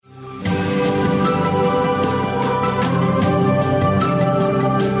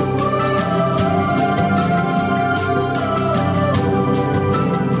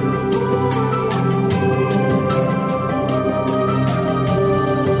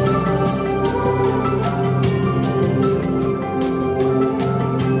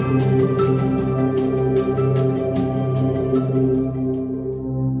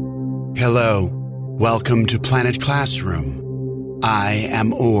Planet Classroom. I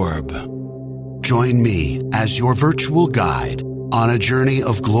am Orb. Join me as your virtual guide on a journey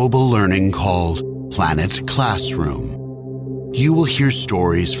of global learning called Planet Classroom. You will hear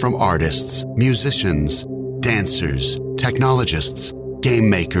stories from artists, musicians, dancers, technologists, game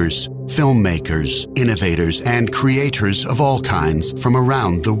makers, filmmakers, innovators, and creators of all kinds from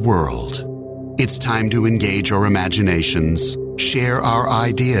around the world. It's time to engage our imaginations, share our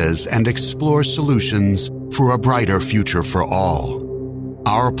ideas, and explore solutions for a brighter future for all.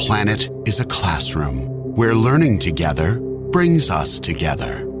 Our planet is a classroom where learning together brings us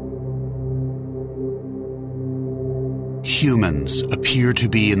together. Humans appear to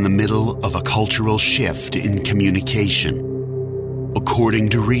be in the middle of a cultural shift in communication. According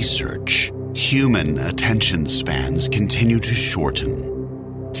to research, human attention spans continue to shorten.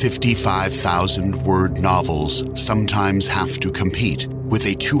 55,000-word novels sometimes have to compete with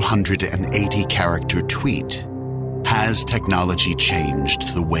a 280-character tweet. Has technology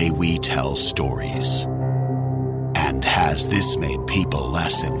changed the way we tell stories? And has this made people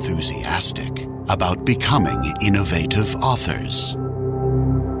less enthusiastic about becoming innovative authors?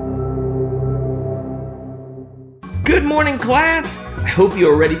 Good morning, class! I hope you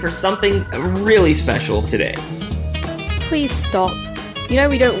are ready for something really special today. Please stop. You know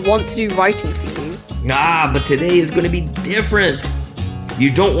we don't want to do writing for you. But today is going to be different.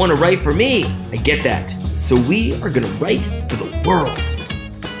 You don't want to write for me. I get that. So we are going to write for the world.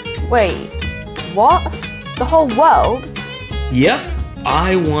 Wait, what? The whole world? Yep,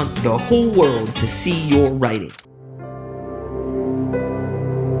 I want the whole world to see your writing.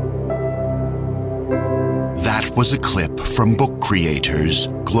 That was a clip from Book Creators'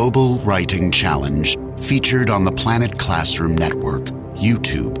 Global Writing Challenge featured on the Planet Classroom Network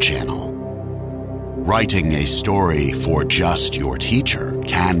YouTube channel. Writing a story for just your teacher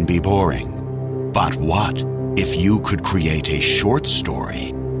can be boring. But what if you could create a short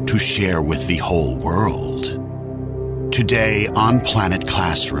story to share with the whole world? Today on Planet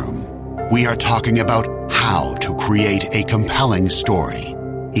Classroom, we are talking about how to create a compelling story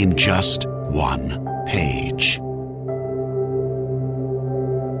in just one page.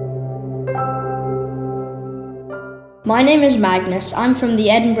 My name is Magnus. I'm from the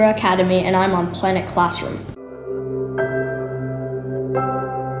Edinburgh Academy and I'm on Planet Classroom.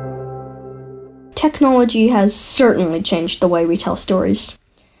 Technology has certainly changed the way we tell stories.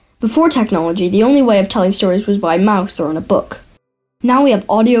 Before technology, the only way of telling stories was by mouth or in a book. Now we have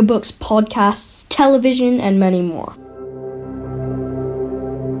audiobooks, podcasts, television, and many more.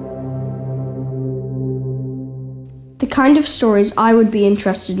 The kind of stories I would be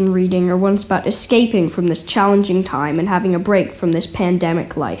interested in reading are ones about escaping from this challenging time and having a break from this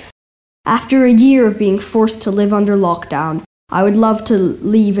pandemic life. After a year of being forced to live under lockdown, I would love to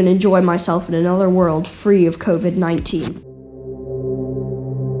leave and enjoy myself in another world free of COVID-19.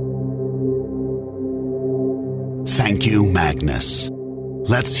 Thank you, Magnus.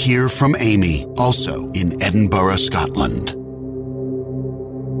 Let's hear from Amy, also in Edinburgh, Scotland.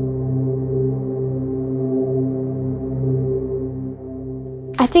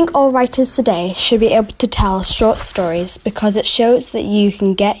 I think all writers today should be able to tell short stories because it shows that you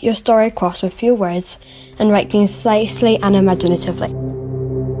can get your story across with few words and write concisely and imaginatively.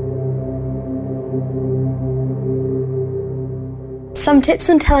 Some tips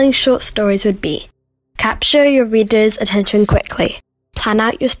on telling short stories would be: capture your reader's attention quickly. Plan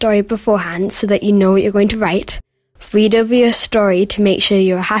out your story beforehand so that you know what you're going to write. Read over your story to make sure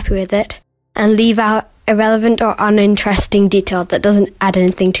you're happy with it. And leave out irrelevant or uninteresting detail that doesn't add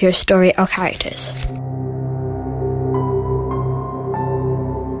anything to your story or characters.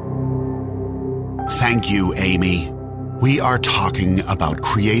 Thank you, Amy. We are talking about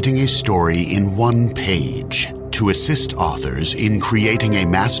creating a story in one page to assist authors in creating a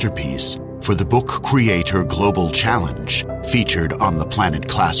masterpiece for the Book Creator Global Challenge featured on the Planet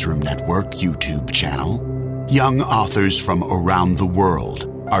Classroom Network YouTube channel. Young authors from around the world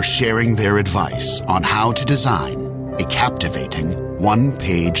are sharing their advice on how to design a captivating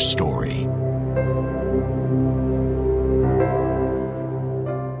one-page story.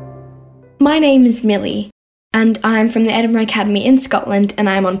 My name is Millie, and I'm from the Edinburgh Academy in Scotland, and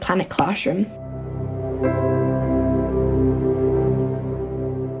I'm on Planet Classroom.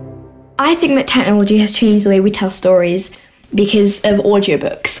 I think that technology has changed the way we tell stories because of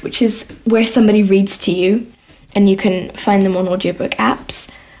audiobooks, which is where somebody reads to you, and you can find them on audiobook apps.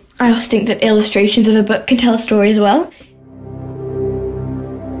 I also think that illustrations of a book can tell a story as well.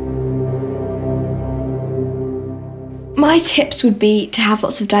 My tips would be to have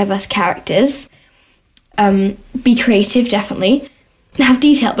lots of diverse characters, be creative, definitely, and have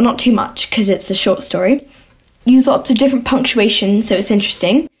detail, but not too much, because it's a short story. use lots of different punctuation so it's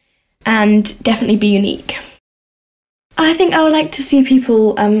interesting, and definitely be unique. I think I would like to see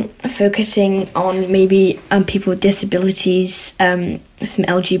people focusing on maybe people with disabilities, some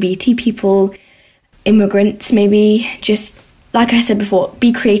LGBT people, immigrants maybe. Just, like I said before,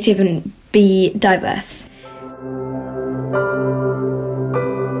 be creative and be diverse.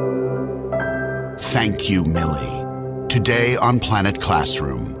 Thank you, Millie. Today on Planet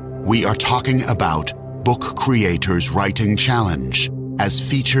Classroom, we are talking about Book Creators Writing Challenge, as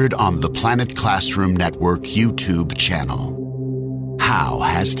featured on the Planet Classroom Network YouTube channel. How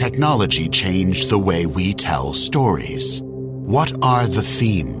has technology changed the way we tell stories? What are the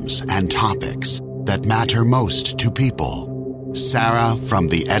themes and topics that matter most to people? Sarah from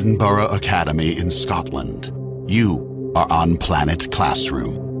the Edinburgh Academy in Scotland. You are on Planet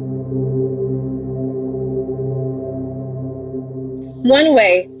Classroom. One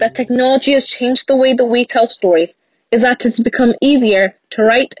way that technology has changed the way that we tell stories is that it's become easier to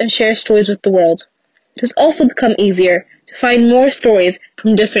write and share stories with the world. It has also become easier to find more stories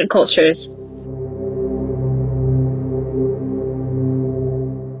from different cultures.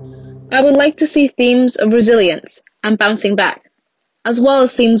 I would like to see themes of resilience and bouncing back, as well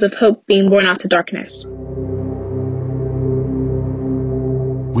as themes of hope being born out of darkness.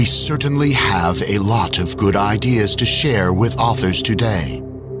 We certainly have a lot of good ideas to share with authors today.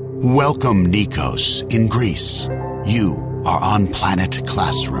 Welcome, Nikos, in Greece. You are on Planet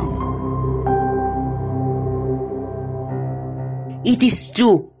Classroom. It is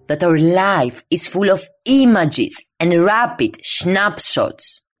true that our life is full of images and rapid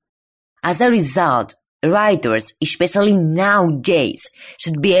snapshots. As a result, writers, especially nowadays,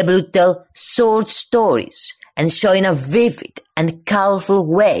 should be able to tell short stories and show in a vivid and colorful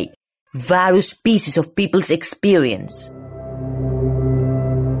way various pieces of people's experience.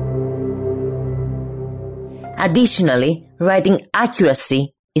 Additionally, writing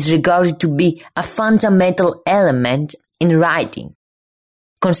accuracy is regarded to be a fundamental element in writing.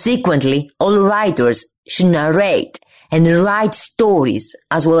 Consequently, all writers should narrate and write stories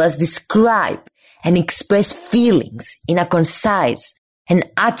as well as describe and express feelings in a concise and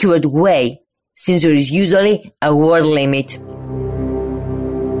accurate way, since there is usually a word limit.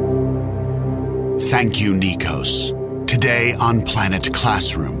 Thank you, Nikos. Today on Planet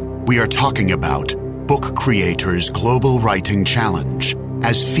Classroom, we are talking about Book Creators Global Writing Challenge,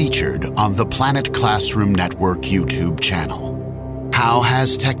 as featured on the Planet Classroom Network YouTube channel. How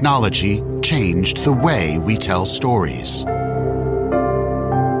has technology changed the way we tell stories?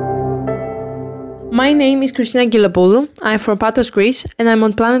 My name is Christina Gilapoulou. I'm from Patos, Greece, and I'm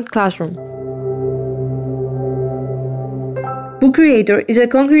on Planet Classroom. Book Creator is a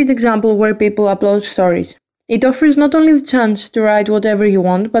concrete example where people upload stories. It offers not only the chance to write whatever you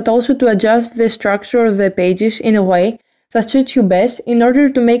want, but also to adjust the structure of the pages in a way that suits you best in order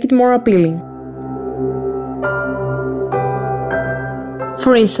to make it more appealing.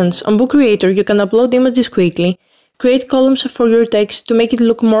 For instance, on Book Creator you can upload images quickly, create columns for your text to make it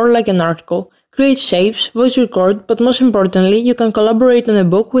look more like an article, create shapes, voice record, but most importantly, you can collaborate on a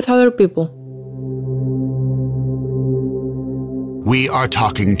book with other people. We are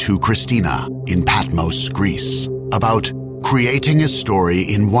talking to Christina in Patmos, Greece, about creating a story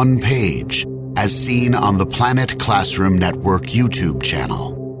in one page, as seen on the Planet Classroom Network YouTube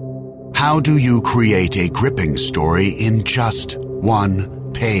channel. How do you create a gripping story in just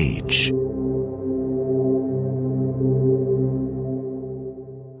one page?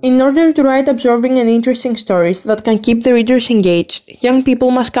 In order to write absorbing and interesting stories that can keep the readers engaged, young people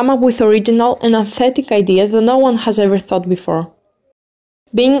must come up with original and authentic ideas that no one has ever thought before.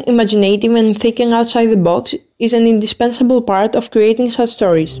 Being imaginative and thinking outside the box is an indispensable part of creating such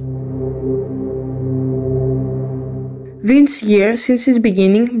stories. This year, since its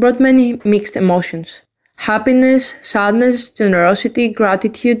beginning, brought many mixed emotions. Happiness, sadness, generosity,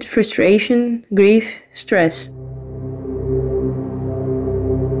 gratitude, frustration, grief, stress.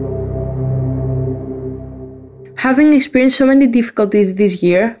 Having experienced so many difficulties this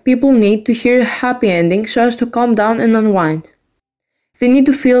year, people need to hear a happy ending so as to calm down and unwind. They need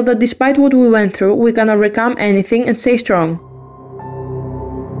to feel that despite what we went through, we can overcome anything and stay strong.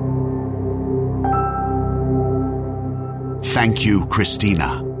 Thank you,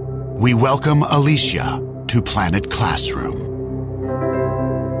 Christina. We welcome Alicia to Planet Classroom.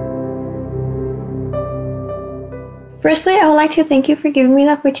 Firstly, I would like to thank you for giving me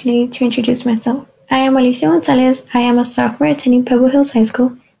the opportunity to introduce myself. I am Alicia Gonzalez. I am a sophomore attending Pebble Hills High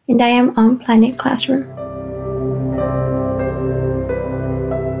School, and I am on Planet Classroom.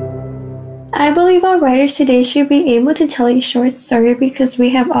 I believe all writers today should be able to tell a short story because we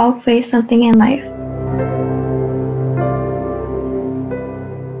have all faced something in life.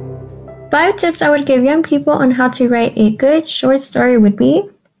 5 tips I would give young people on how to write a good short story would be: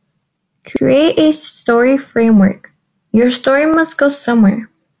 create a story framework. Your story must go somewhere.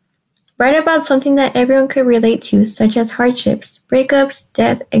 Write about something that everyone could relate to, such as hardships, breakups,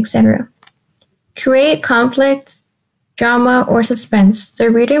 death, etc. Create conflict, drama, or suspense. The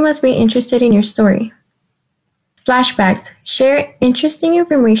reader must be interested in your story. Flashbacks. Share interesting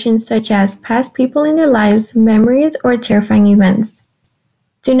information such as past people in their lives, memories, or terrifying events.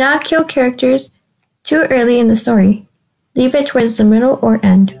 Do not kill characters too early in the story. Leave it towards the middle or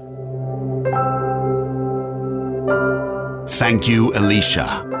end. Thank you,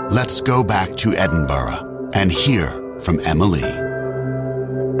 Alicia. Let's go back to Edinburgh and hear from Emily.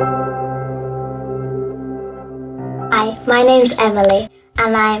 Hi, my name's Emily,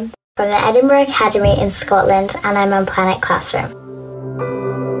 and I'm from the Edinburgh Academy in Scotland, and I'm on Planet Classroom.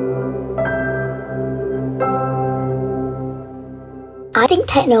 I think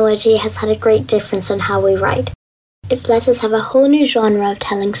technology has had a great difference on how we write. It's let us have a whole new genre of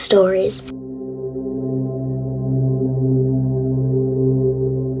telling stories.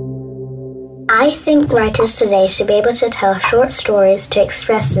 I think writers today should be able to tell short stories to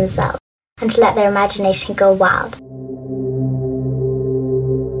express themselves and to let their imagination go wild.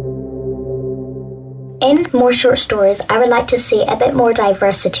 In more short stories, I would like to see a bit more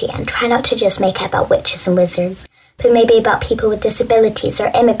diversity and try not to just make it about witches and wizards, but maybe about people with disabilities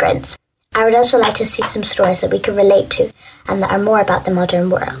or immigrants. I would also like to see some stories that we could relate to and that are more about the modern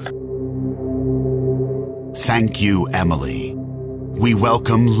world. Thank you, Emily. We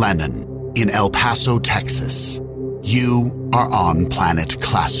welcome Lennon in El Paso, Texas. You are on Planet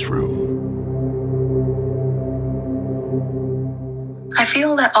Classroom. I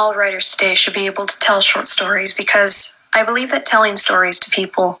feel that all writers today should be able to tell short stories because I believe that telling stories to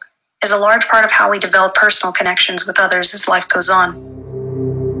people is a large part of how we develop personal connections with others as life goes on.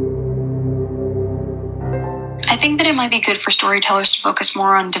 I think that it might be good for storytellers to focus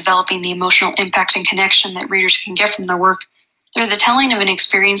more on developing the emotional impact and connection that readers can get from their work through the telling of an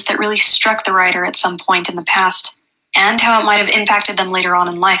experience that really struck the writer at some point in the past and how it might have impacted them later on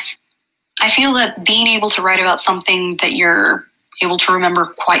in life. I feel that being able to write about something that you're able to remember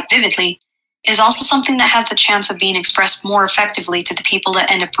quite vividly is also something that has the chance of being expressed more effectively to the people that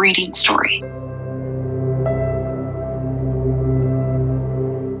end up reading the story.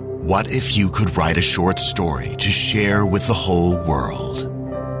 What if you could write a short story to share with the whole world?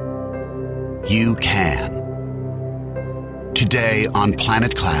 You can. Today on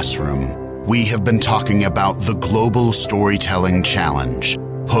Planet Classroom, we have been talking about the Global Storytelling Challenge,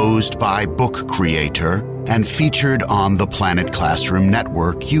 posed by book creator and featured on the Planet Classroom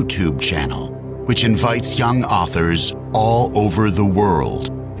Network YouTube channel, which invites young authors all over the world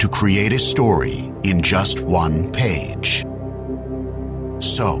to create a story in just one page.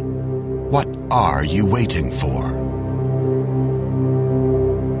 So, what are you waiting for?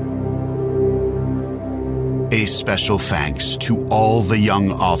 A special thanks to all the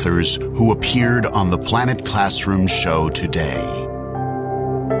young authors who appeared on the Planet Classroom show today.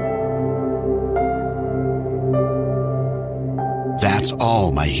 That's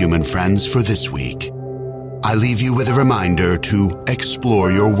all, my human friends, for this week. I leave you with a reminder to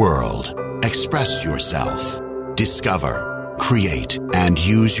explore your world, express yourself, discover, create, and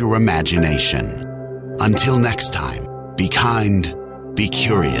use your imagination. Until next time, be kind, be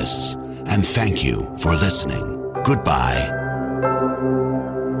curious, and thank you for listening. Goodbye.